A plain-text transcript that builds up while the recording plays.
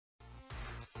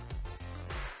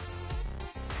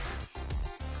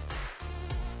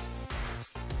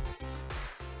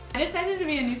decided to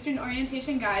be a new student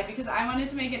orientation guide because I wanted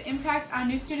to make an impact on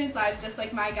new students' lives just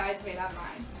like my guides made on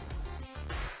mine.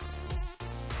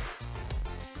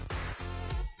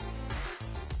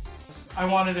 I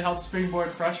wanted to help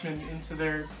springboard freshmen into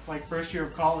their first year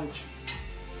of college.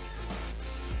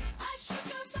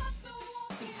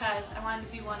 Because I wanted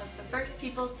to be one of the first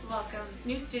people to welcome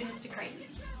new students to Creighton.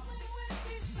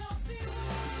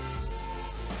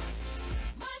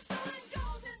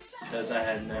 Because I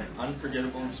had an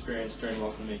unforgettable experience during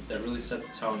Welcome Week that really set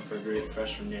the tone for a great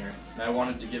freshman year. And I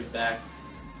wanted to give back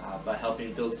by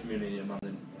helping build community among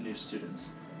the new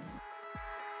students.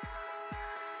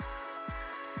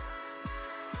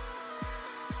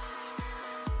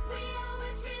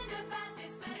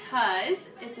 Because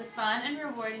it's a fun and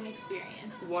rewarding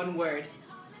experience. One word.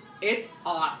 It's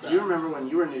awesome. You remember when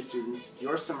you were new students,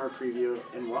 your summer preview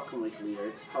and Welcome Week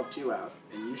leaders helped you out,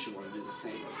 and you should want to do the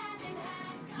same.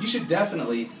 You should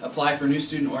definitely apply for new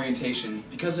student orientation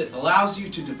because it allows you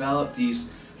to develop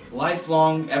these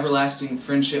lifelong, everlasting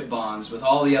friendship bonds with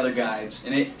all the other guides,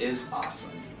 and it is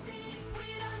awesome.